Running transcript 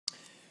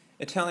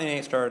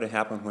Italianate started to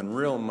happen when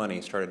real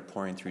money started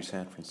pouring through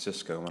San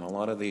Francisco, and a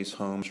lot of these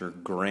homes are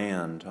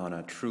grand on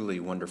a truly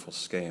wonderful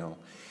scale.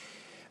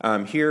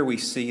 Here we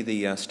see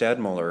the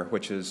Stadtmuller,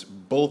 which is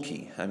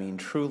bulky,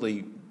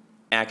 truly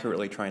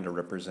accurately trying to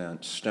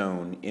represent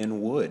stone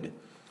in wood.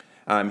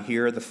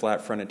 Here, the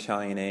flat front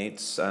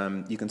Italianates,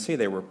 you can see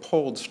they were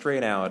pulled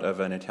straight out of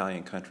an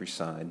Italian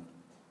countryside.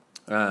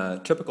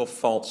 Typical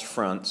false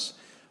fronts,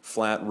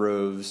 flat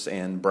roofs,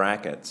 and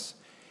brackets.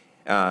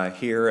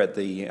 Here at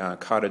the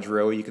Cottage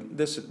Row,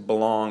 this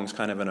belongs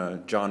kind of in a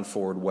John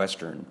Ford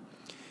Western.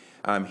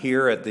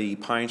 Here at the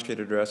Pine Street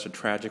address, a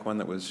tragic one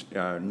that was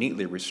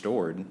neatly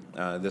restored.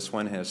 This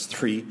one has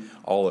 3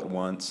 all at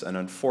once, an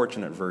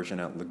unfortunate version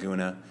at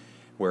Laguna,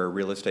 where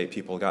real estate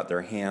people got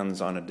their hands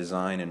on a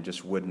design and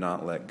just would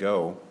not let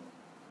go.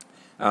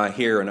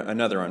 Here,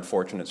 another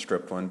unfortunate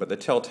stripped one, but the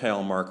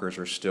telltale markers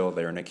are still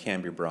there and it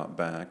can be brought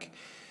back.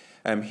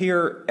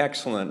 Here,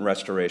 excellent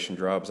restoration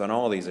jobs on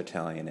all these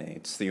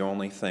Italianates. The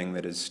only thing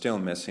that is still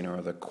missing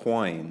are the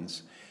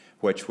quoins,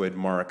 which would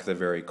mark the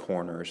very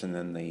corners, and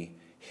then the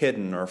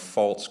hidden or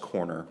false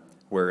corner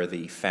where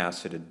the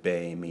faceted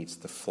bay meets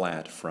the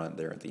flat front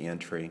there at the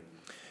entry.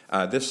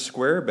 This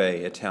square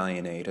bay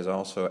Italianate is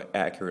also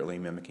accurately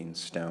mimicking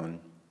stone.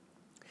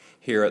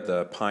 Here at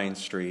the Pine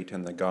Street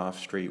and the Gough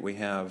Street, we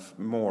have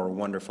more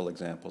wonderful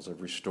examples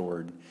of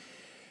restored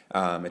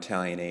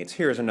Italianates.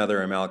 Here's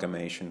another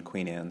amalgamation,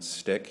 Queen Anne's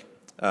stick.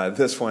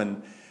 This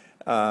one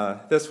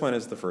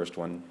is the first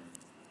one.